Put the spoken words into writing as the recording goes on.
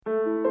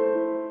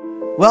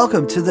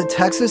Welcome to the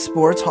Texas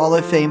Sports Hall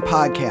of Fame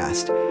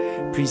podcast,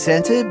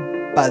 presented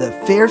by the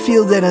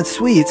Fairfield Inn &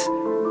 Suites,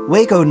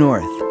 Waco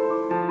North.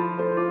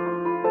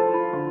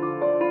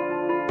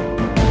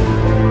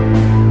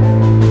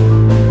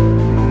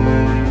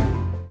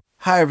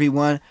 Hi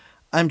everyone,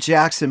 I'm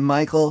Jackson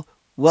Michael.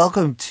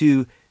 Welcome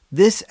to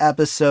this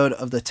episode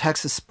of the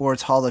Texas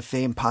Sports Hall of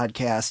Fame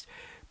podcast,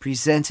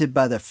 presented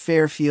by the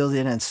Fairfield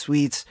Inn &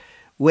 Suites,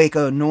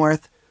 Waco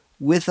North.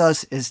 With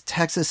us is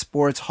Texas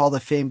Sports Hall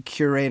of Fame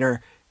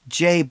curator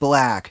Jay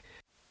Black.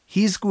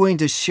 He's going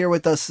to share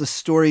with us the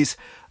stories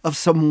of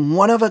some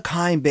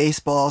one-of-a-kind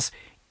baseballs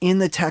in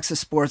the Texas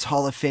Sports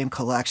Hall of Fame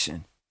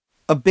collection.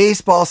 A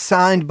baseball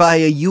signed by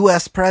a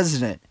U.S.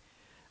 president.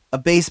 A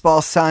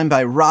baseball signed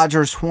by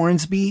Rogers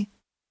Hornsby.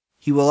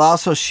 He will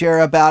also share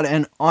about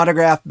an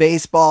autographed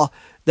baseball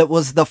that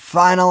was the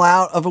final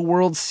out of a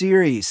World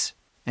Series.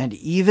 And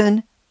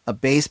even a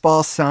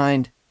baseball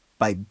signed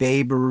by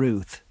Babe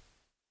Ruth.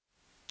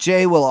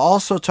 Jay will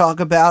also talk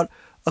about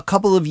a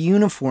couple of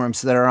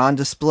uniforms that are on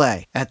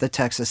display at the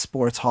Texas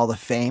Sports Hall of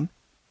Fame.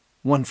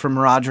 One from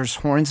Rogers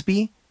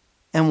Hornsby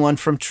and one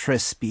from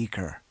Tris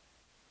Speaker.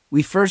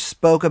 We first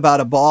spoke about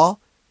a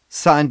ball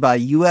signed by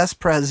U.S.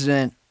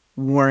 President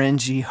Warren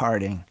G.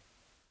 Harding.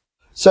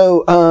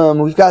 So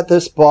we've got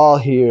this ball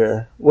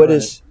here.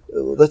 Let's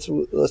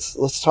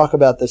talk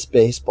about this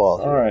baseball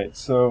here. All right,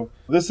 so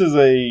this is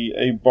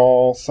a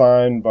ball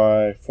signed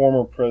by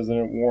former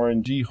President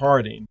Warren G.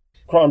 Harding.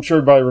 I'm sure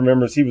everybody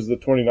remembers he was the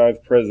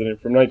 29th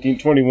president from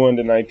 1921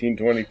 to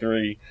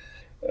 1923.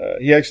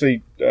 He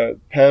actually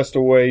passed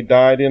away,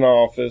 died in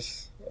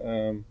office,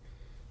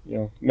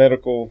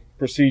 medical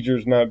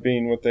procedures not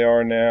being what they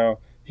are now.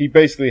 He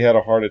basically had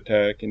a heart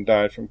attack and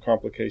died from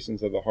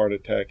complications of the heart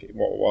attack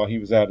while he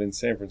was out in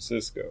San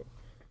Francisco.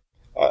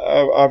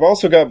 I've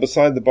also got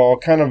beside the ball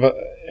kind of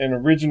an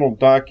original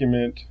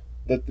document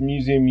that the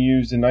museum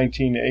used in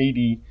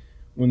 1980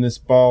 when this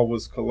ball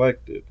was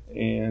collected.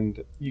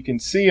 And you can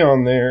see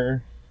on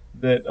there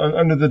that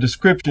under the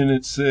description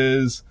it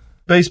says,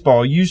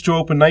 baseball used to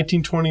open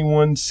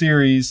 1921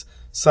 series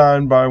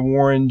signed by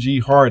Warren G.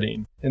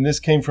 Harding. And this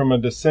came from a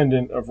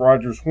descendant of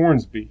Rogers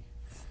Hornsby.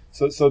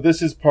 So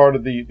this is part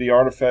of the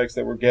artifacts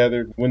that were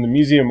gathered when the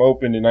museum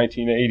opened in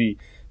 1980.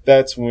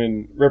 That's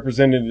when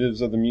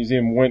representatives of the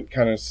museum went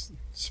kind of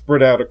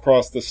spread out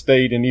across the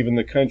state and even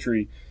the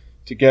country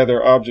to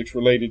gather objects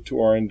related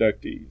to our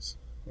inductees.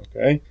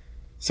 Okay?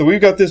 So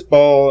we've got this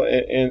ball,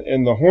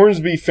 and the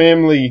Hornsby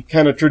family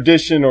kind of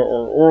tradition or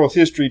oral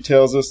history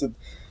tells us that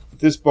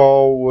this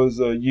ball was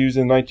used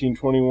in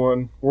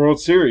 1921 World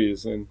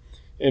Series.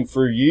 And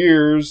for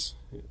years,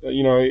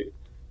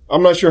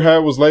 I'm not sure how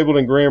it was labeled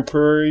in Grand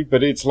Prairie,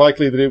 but it's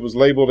likely that it was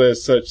labeled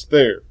as such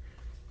there.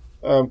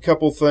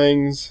 Couple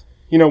things,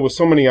 with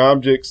so many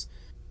objects,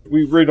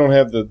 we really don't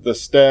have the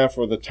staff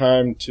or the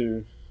time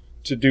to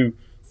do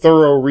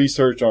thorough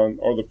research on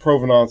or the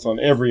provenance on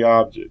every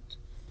object.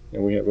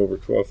 And we have over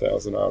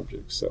 12,000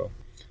 objects. So,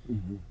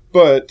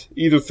 But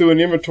either through an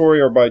inventory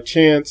or by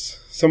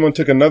chance, someone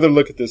took another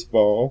look at this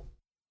ball.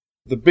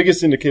 The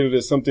biggest indicator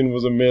that something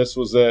was amiss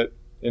was that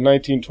in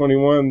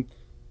 1921,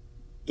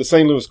 the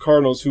St. Louis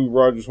Cardinals, who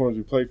Rogers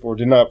Hornsby played for,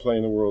 did not play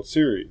in the World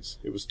Series.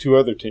 It was two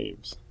other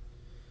teams.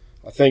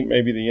 I think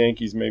maybe the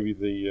Yankees, maybe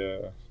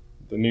the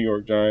New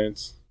York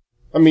Giants.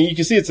 I mean, you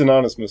can see it's an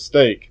honest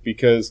mistake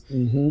because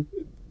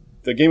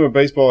the game of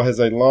baseball has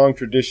a long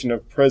tradition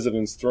of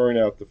presidents throwing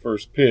out the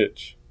first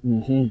pitch.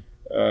 As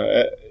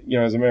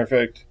a matter of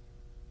fact,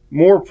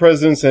 more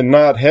presidents than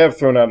not have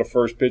thrown out a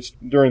first pitch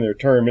during their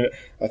term. And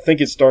I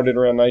think it started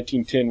around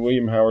 1910.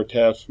 William Howard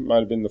Taft might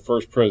have been the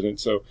first president.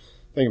 So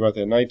think about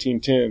that,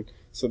 1910.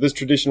 So this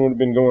tradition would have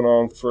been going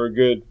on for a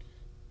good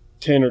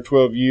 10 or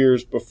 12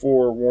 years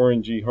before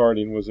Warren G.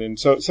 Harding was in.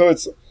 So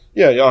it's,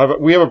 we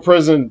have a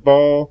president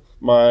ball.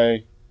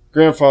 My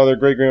grandfather,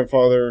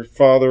 great-grandfather,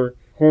 father,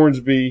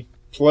 Hornsby,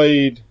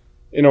 played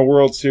in a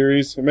World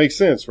Series. It makes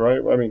sense, right?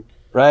 I mean,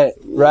 right.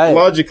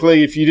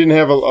 Logically, if you didn't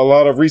have a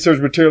lot of research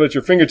material at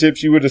your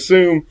fingertips, you would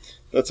assume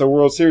that's a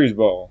World Series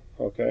ball,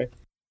 okay?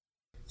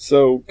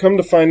 So come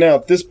to find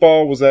out, this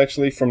ball was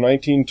actually from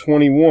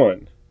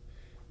 1921.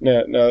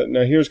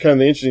 Now here's kind of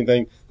the interesting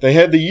thing. They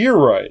had the year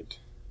right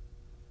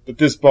that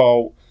this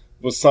ball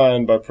was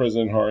signed by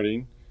President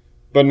Harding,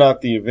 but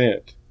not the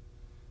event.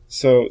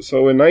 So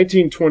in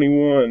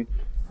 1921,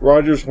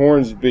 Rogers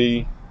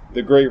Hornsby,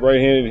 the great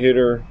right-handed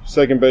hitter,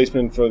 second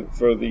baseman for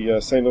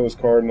the St. Louis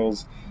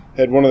Cardinals,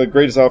 had one of the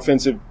greatest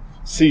offensive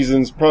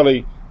seasons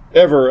probably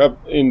ever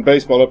up in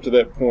baseball up to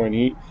that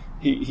point.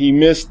 He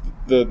missed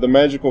the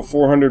magical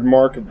 400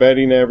 mark of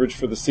batting average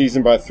for the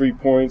season by 3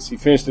 points. He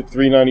finished at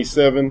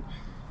 397.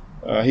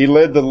 He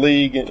led the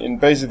league in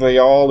basically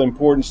all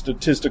important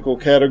statistical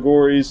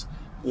categories.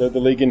 Led the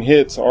league in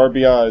hits,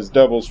 RBIs,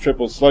 doubles,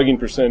 triples, slugging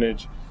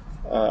percentage.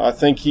 I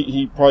think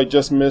he probably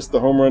just missed the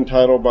home run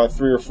title by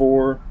 3 or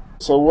 4.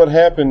 So what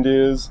happened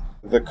is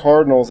the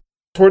Cardinals,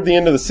 toward the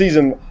end of the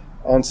season,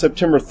 on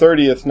September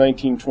 30th,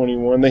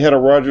 1921, they had a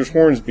Rogers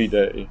Hornsby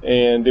Day,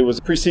 and it was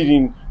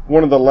preceding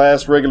one of the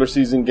last regular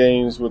season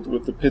games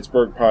with the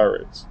Pittsburgh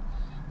Pirates.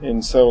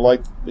 And so,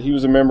 like, he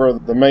was a member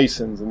of the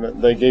Masons,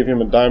 and they gave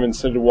him a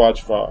diamond-studded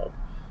watch fob.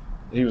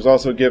 He was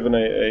also given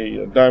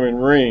a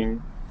diamond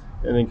ring,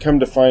 and then come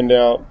to find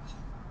out,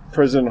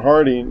 President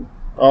Harding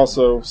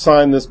also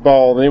signed this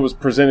ball, and it was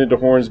presented to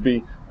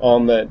Hornsby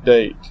on that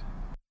date.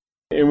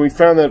 And we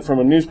found that from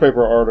a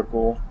newspaper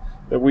article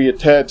that we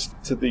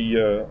attached to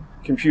the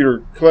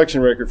computer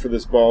collection record for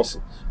this ball.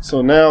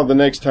 So now the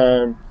next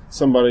time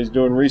somebody's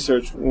doing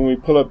research, when we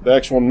pull up the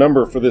actual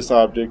number for this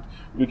object,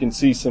 we can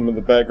see some of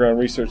the background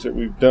research that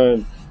we've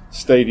done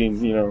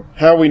stating,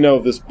 how we know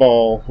this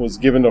ball was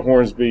given to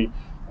Hornsby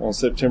on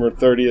September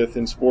 30th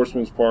in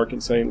Sportsman's Park in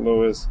St.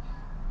 Louis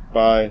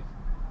by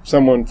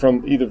someone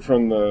from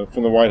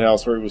the White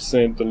House, where it was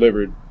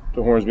delivered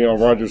to Hornsby on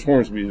Rogers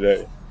Hornsby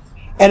Day.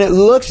 And it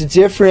looks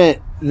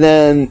different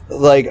than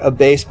like a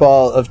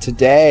baseball of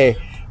today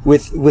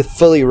with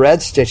fully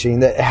red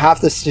stitching. That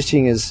half the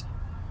stitching it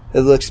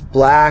looks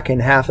black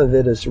and half of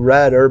it is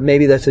red, or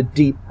maybe that's a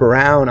deep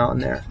brown on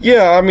there.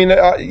 Yeah, I mean,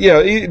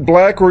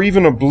 black or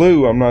even a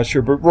blue, I'm not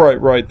sure. But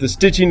right. The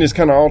stitching is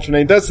kind of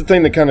alternating. That's the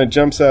thing that kind of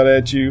jumps out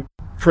at you.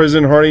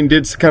 President Harding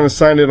did kind of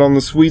sign it on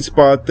the sweet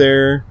spot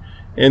there,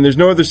 and there's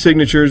no other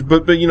signatures.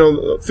 But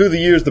through the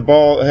years, the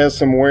ball has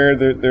some wear.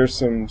 There's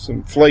some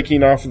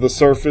flaking off of the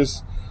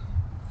surface.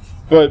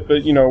 But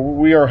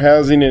we are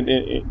housing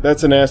it.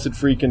 That's an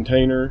acid-free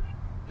container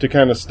to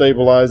kind of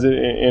stabilize it,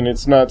 and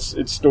it's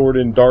stored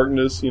in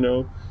darkness, in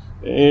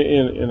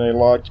a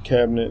locked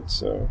cabinet.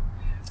 So,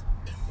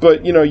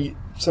 but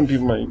some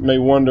people may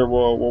wonder,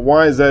 well,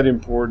 why is that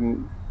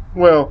important?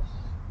 Well,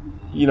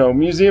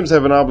 museums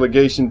have an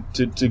obligation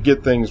to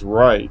get things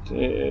right,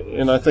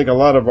 and I think a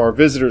lot of our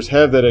visitors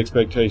have that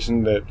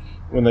expectation that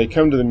when they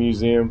come to the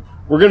museum,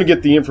 we're going to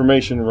get the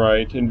information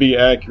right and be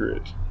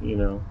accurate.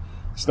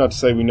 It's not to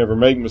say we never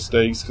make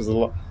mistakes, because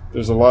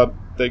there's a lot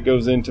that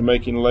goes into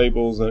making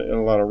labels and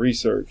a lot of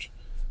research.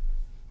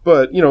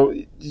 But,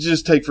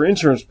 just take for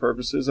insurance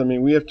purposes, I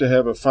mean, we have to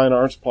have a fine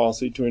arts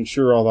policy to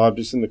insure all the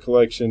objects in the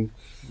collection,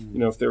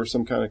 if there was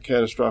some kind of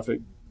catastrophic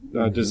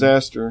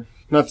disaster.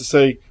 Not to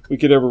say we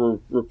could ever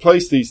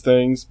replace these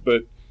things,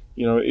 but,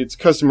 it's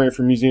customary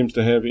for museums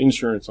to have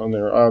insurance on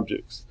their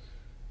objects.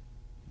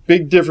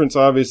 Big difference,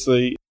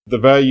 obviously, the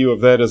value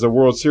of that as a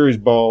World Series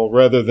ball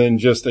rather than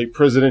just a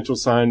presidential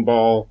signed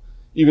ball,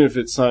 even if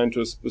it's signed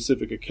to a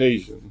specific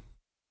occasion.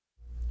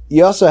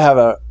 You also have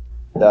a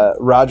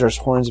Rogers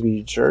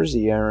Hornsby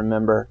jersey, I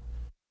remember.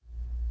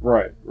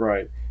 Right.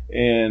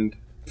 And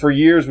for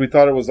years we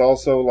thought it was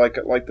also like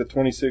the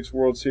 26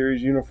 World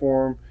Series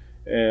uniform,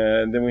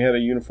 and then we had a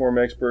uniform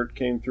expert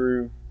came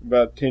through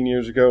about 10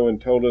 years ago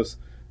and told us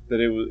that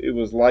it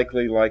was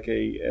likely like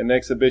an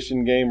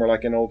exhibition game or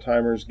like an old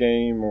timers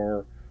game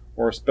or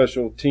a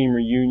special team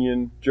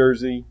reunion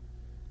jersey,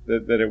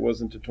 that it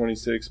wasn't a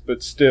 26,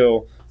 but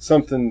still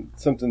something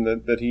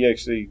that he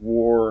actually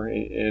wore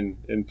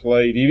and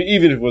played,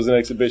 even if it was an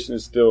exhibition,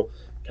 is still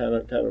kind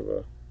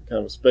of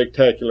a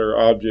spectacular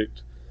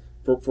object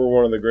for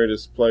one of the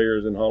greatest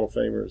players and Hall of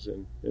Famers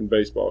in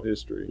baseball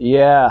history.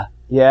 Yeah,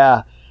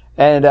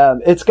 and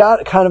it's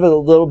got kind of a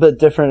little bit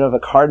different of a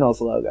Cardinals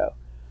logo.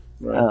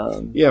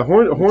 Right.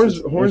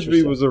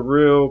 Hornsby was a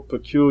real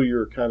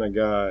peculiar kind of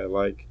guy.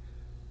 Like,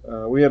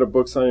 we had a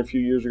book signing a few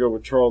years ago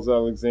with Charles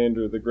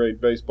Alexander, the great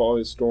baseball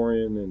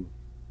historian,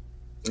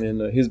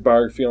 and his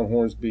biography on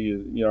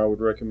Hornsby, I would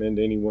recommend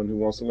to anyone who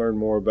wants to learn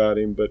more about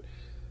him. But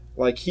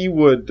like, he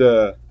would,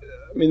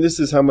 this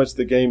is how much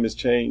the game has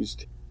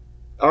changed.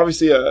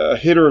 Obviously, a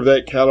hitter of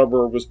that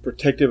caliber was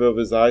protective of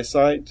his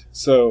eyesight,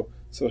 so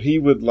he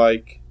would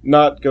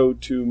not go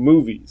to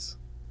movies.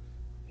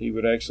 He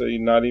would actually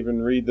not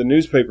even read the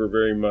newspaper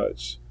very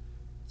much.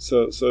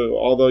 So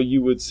although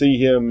you would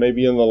see him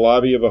maybe in the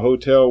lobby of a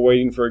hotel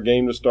waiting for a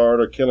game to start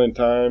or killing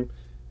time,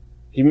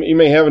 he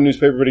may have a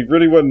newspaper, but he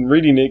really wasn't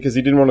reading it because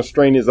he didn't want to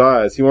strain his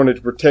eyes. He wanted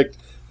to protect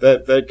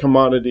that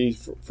commodity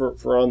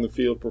for on the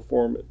field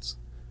performance,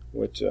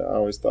 which I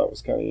always thought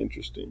was kind of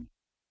interesting.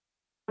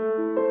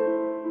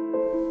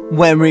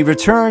 When we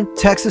return,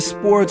 Texas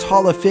Sports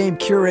Hall of Fame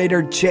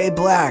curator Jay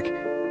Black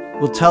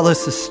will tell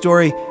us the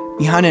story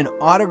behind an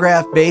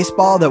autographed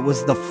baseball that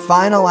was the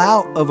final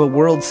out of a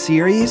World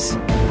Series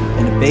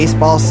and a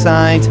baseball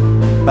signed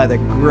by the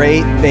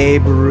great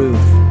Babe Ruth.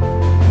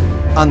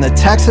 On the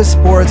Texas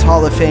Sports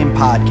Hall of Fame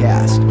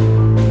podcast,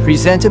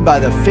 presented by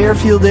the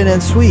Fairfield Inn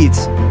 &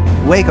 Suites,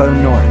 Waco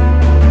North.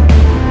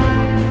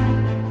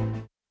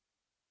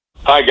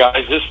 Hi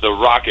guys, this is the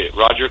Rocket,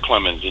 Roger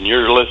Clemens, and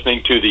you're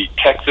listening to the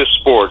Texas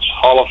Sports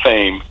Hall of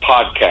Fame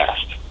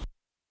podcast.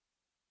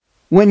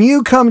 When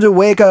you come to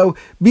Waco,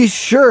 be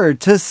sure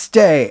to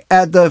stay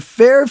at the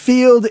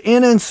Fairfield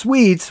Inn &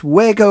 Suites,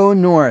 Waco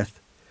North.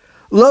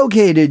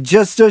 Located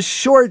just a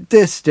short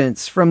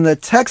distance from the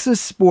Texas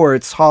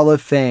Sports Hall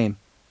of Fame.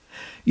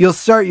 You'll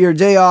start your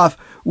day off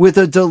with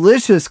a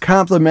delicious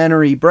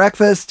complimentary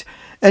breakfast,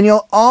 and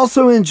you'll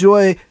also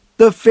enjoy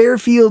the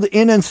Fairfield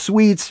Inn &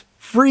 Suites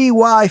free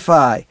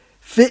Wi-Fi,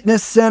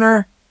 fitness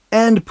center,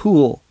 and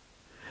pool.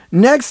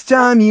 Next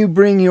time you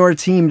bring your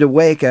team to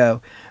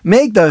Waco,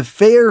 Make the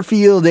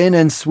Fairfield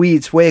Inn &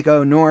 Suites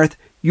Waco North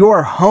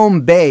your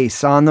home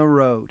base on the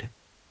road.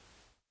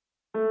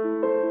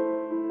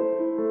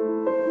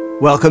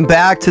 Welcome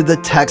back to the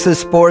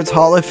Texas Sports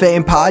Hall of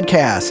Fame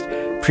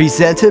podcast,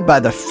 presented by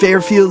the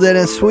Fairfield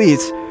Inn &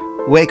 Suites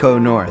Waco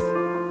North.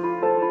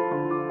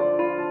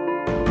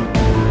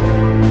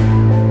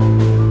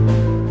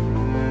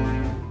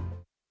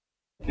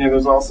 Yeah,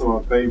 there's also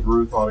a Babe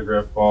Ruth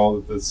autograph ball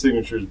that the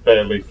signature's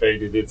badly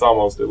faded. It's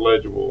almost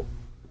illegible.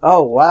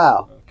 Oh,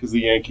 wow. Because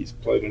the Yankees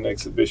played an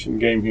exhibition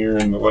game here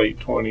in the late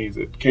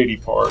 20s at Katy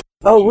Park.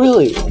 Oh,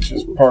 really? Which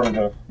is part of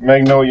the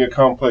Magnolia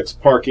Complex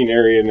parking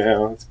area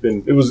now.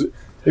 It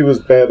was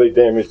badly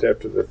damaged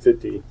after the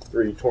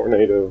 53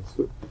 tornado.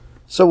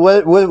 So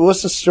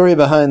what's the story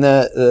behind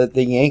that?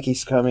 The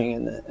Yankees coming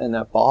in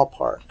that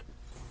ballpark?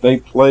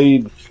 They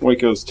played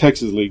Waco's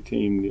Texas League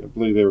team. I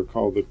believe they were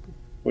called the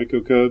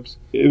Waco Cubs.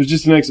 It was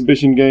just an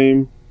exhibition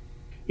game.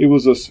 It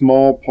was a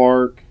small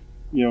park.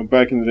 You know,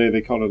 back in the day, they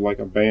called it like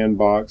a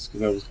bandbox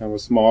because that was kind of a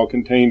small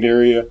contained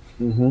area.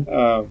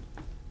 Mm-hmm.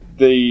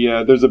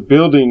 There's a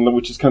building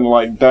which is kind of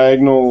like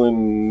diagonal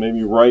and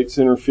maybe right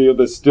center field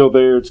that's still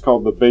there. It's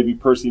called the Baby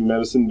Percy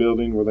Medicine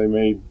Building, where they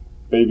made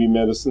baby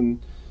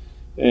medicine.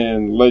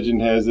 And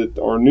legend has it,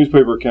 or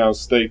newspaper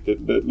accounts state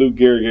that Lou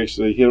Gehrig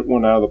actually hit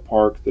one out of the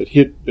park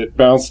that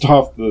bounced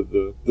off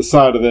the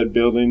side of that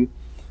building.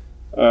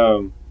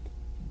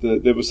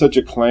 There was such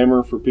a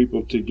clamor for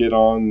people to get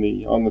on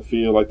the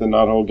field, like the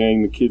Knothole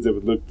gang, the kids that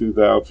would look through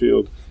the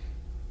outfield,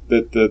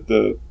 that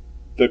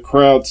the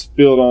crowd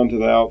spilled onto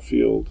the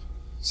outfield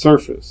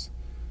surface.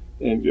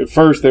 And at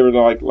first they were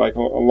like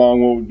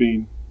along what would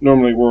be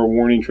normally where a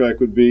warning track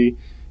would be,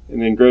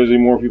 and then gradually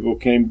more people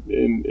came,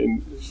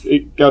 and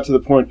it got to the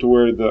point to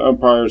where the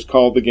umpires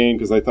called the game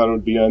because they thought it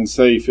would be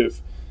unsafe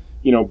if,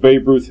 you know,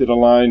 Babe Ruth hit a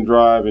line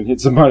drive and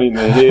hit somebody in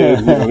the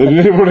head. You know, they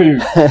didn't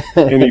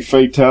want any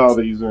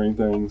fatalities or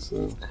anything.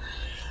 So,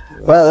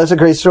 well, that's a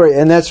great story,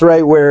 and that's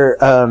right where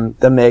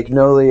the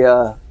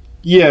Magnolia.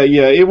 Yeah,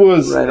 it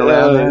was right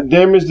around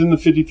damaged in the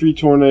 53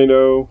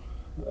 tornado.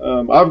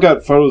 I've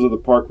got photos of the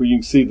park where you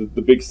can see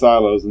the big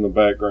silos in the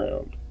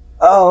background.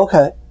 Oh,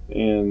 okay.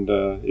 And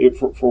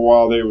for a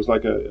while there was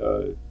like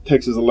a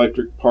Texas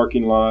Electric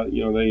parking lot.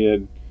 You know, they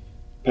had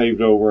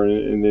paved over,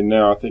 and then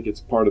now I think it's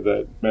part of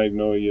that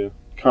Magnolia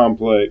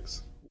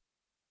complex.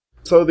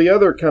 So the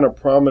other kind of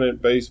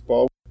prominent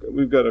baseball,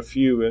 we've got a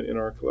few in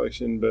our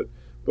collection, but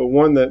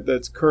one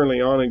that's currently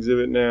on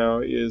exhibit now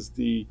is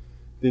the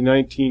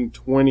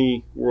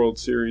 1920 World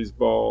Series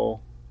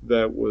ball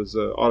that was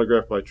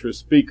autographed by Tris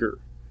Speaker.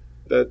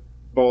 That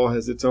ball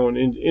has its own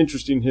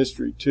interesting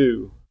history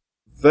too.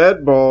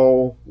 That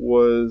ball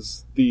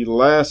was the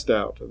last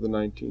out of the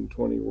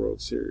 1920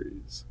 World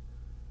Series.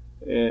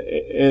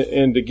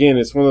 And again,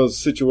 it's one of those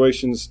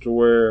situations to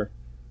where,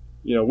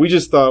 you know, we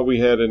just thought we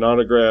had an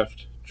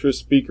autographed Tris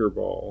Speaker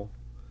ball.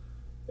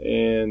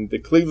 And the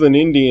Cleveland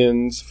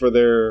Indians, for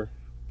their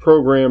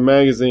program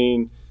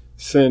magazine,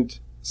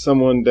 sent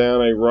someone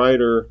down, a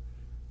writer,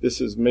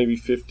 this is maybe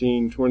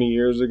 15, 20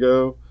 years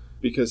ago,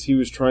 because he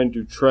was trying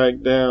to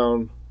track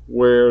down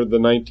where the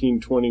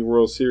 1920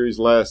 World Series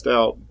last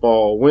out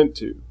ball went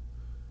to.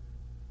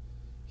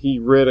 He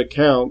read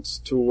accounts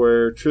to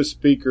where Tris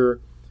Speaker,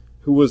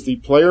 who was the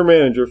player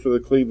manager for the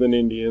Cleveland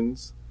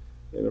Indians,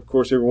 and of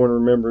course everyone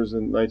remembers in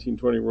the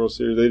 1920 World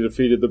Series they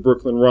defeated the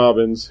Brooklyn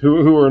Robins,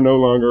 who are no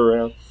longer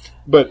around.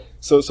 But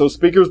so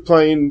Speaker was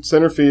playing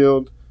center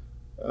field.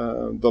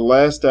 The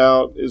last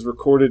out is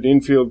recorded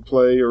infield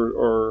play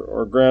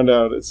or ground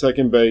out at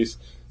second base.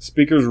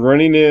 Speaker's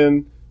running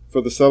in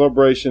for the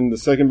celebration. The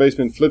second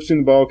baseman flips him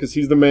the ball because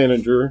he's the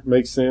manager.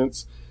 Makes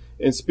sense.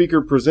 And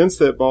Speaker presents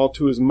that ball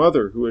to his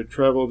mother, who had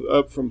traveled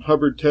up from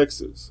Hubbard,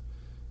 Texas.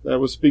 That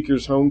was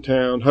Speaker's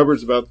hometown.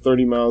 Hubbard's about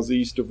 30 miles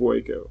east of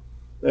Waco.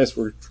 That's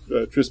where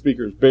Tris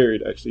Speaker is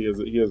buried, actually.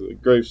 He has a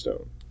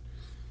gravestone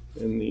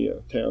in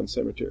the town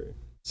cemetery.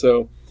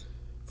 So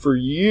for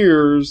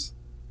years,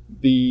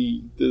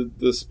 the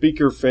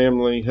Speaker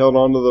family held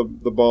on to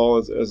the ball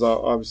as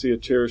obviously a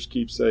cherished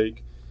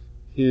keepsake.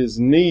 His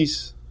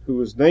niece, who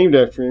was named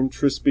after him,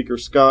 Tris Speaker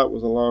Scott,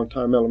 was a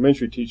longtime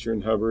elementary teacher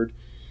in Hubbard.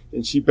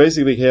 And she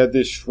basically had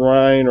this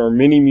shrine or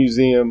mini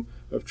museum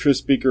of Tris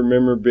Speaker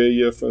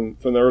memorabilia from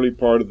the early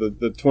part of the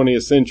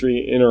 20th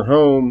century in her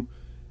home.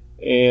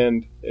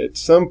 And at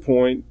some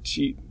point,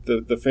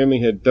 the family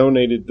had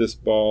donated this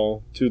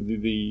ball to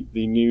the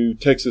new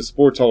Texas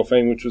Sports Hall of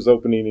Fame, which was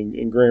opening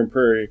in Grand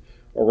Prairie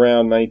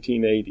around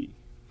 1980.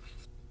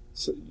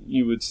 So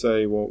you would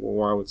say, well,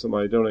 why would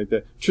somebody donate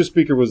that? Tris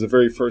Speaker was the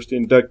very first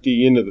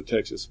inductee into the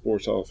Texas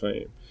Sports Hall of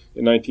Fame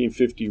in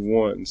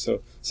 1951.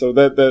 So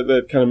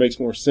that kind of makes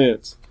more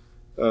sense.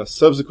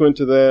 Subsequent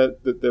to that,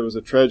 there was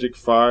a tragic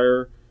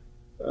fire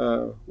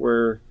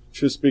where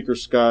Tris Speaker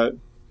Scott,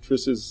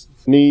 Tris's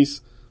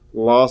niece,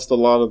 lost a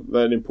lot of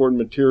that important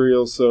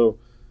material. So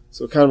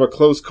kind of a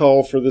close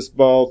call for this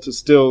ball to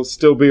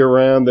still be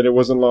around, that it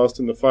wasn't lost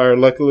in the fire.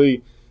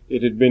 Luckily,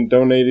 it had been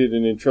donated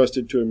and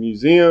entrusted to a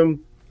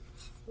museum.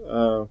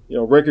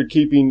 Record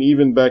keeping,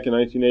 even back in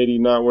 1980,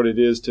 not what it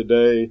is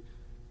today.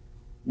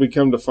 we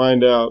come to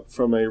find out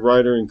from a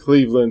writer in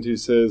Cleveland who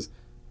says,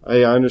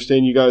 hey, I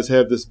understand you guys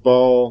have this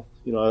ball.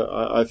 You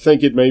know, I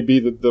think it may be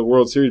the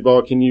World Series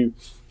ball. Can you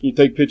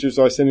take pictures?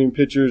 So I sent him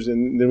pictures,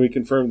 and then we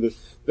confirmed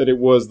that it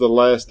was the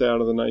last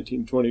out of the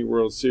 1920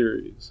 World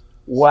Series.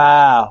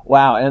 Wow.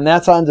 And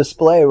that's on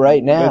display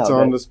right now. That's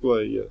on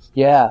display, yes.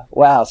 Yeah,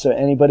 wow. So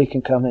anybody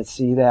can come and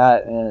see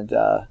that. And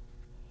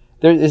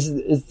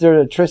is there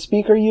a Tris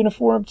Speaker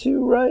uniform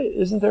too, right?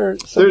 Isn't there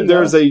something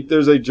there's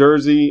a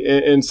jersey,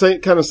 and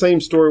kind of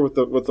same story with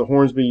the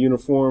Hornsby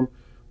uniform.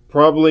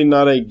 Probably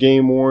not a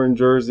game-worn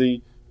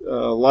jersey.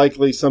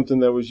 Likely something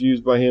that was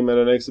used by him at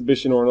an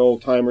exhibition or an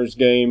old-timers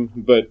game.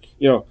 But,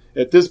 you know,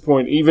 at this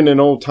point, even an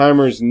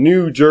old-timers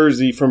new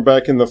jersey from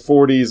back in the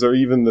 40s or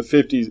even the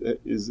 50s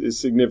is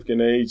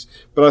significant age.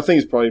 But I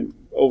think it's probably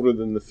older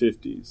than the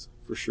 50s,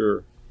 for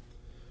sure.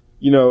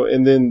 You know,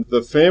 and then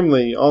the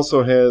family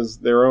also has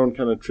their own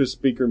kind of Tris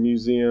Speaker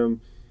museum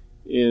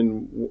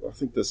in, I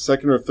think, the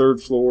second or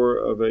third floor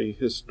of a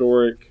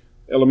historic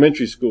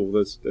elementary school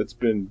that's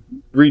been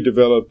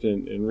redeveloped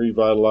and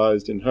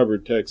revitalized in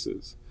Hubbard,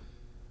 Texas.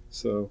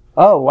 So.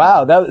 Oh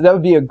wow, that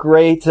would be a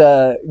great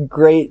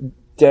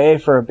day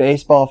for a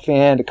baseball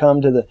fan to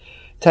come to the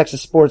Texas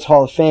Sports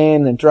Hall of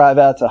Fame, then drive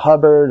out to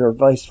Hubbard or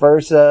vice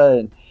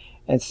versa,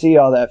 and see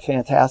all that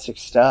fantastic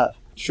stuff.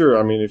 Sure,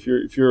 I mean if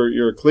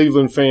you're a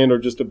Cleveland fan or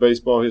just a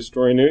baseball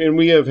historian, and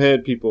we have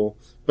had people,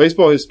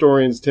 baseball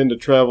historians tend to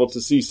travel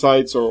to see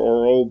sites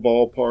or old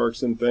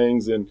ballparks and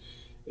things, and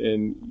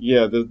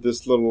yeah,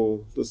 this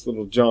little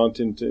jaunt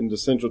into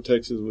Central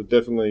Texas would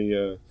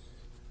definitely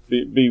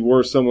be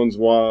worth someone's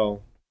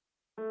while.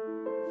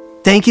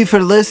 Thank you for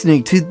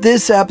listening to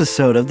this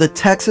episode of the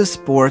Texas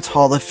Sports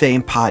Hall of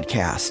Fame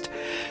podcast.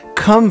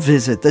 Come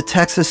visit the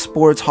Texas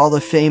Sports Hall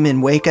of Fame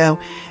in Waco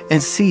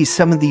and see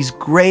some of these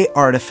great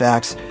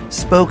artifacts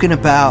spoken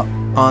about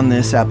on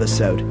this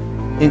episode,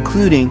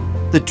 including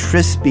the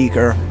Tris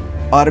Speaker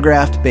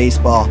autographed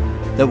baseball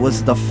that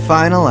was the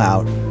final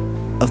out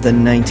of the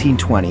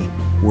 1920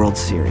 World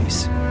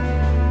Series.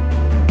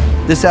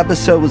 This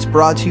episode was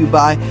brought to you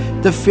by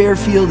the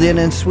Fairfield Inn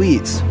and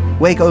Suites,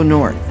 Waco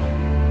North.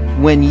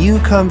 When you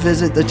come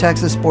visit the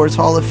Texas Sports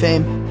Hall of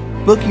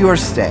Fame, book your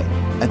stay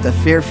at the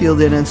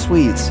Fairfield Inn and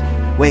Suites,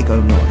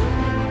 Waco North.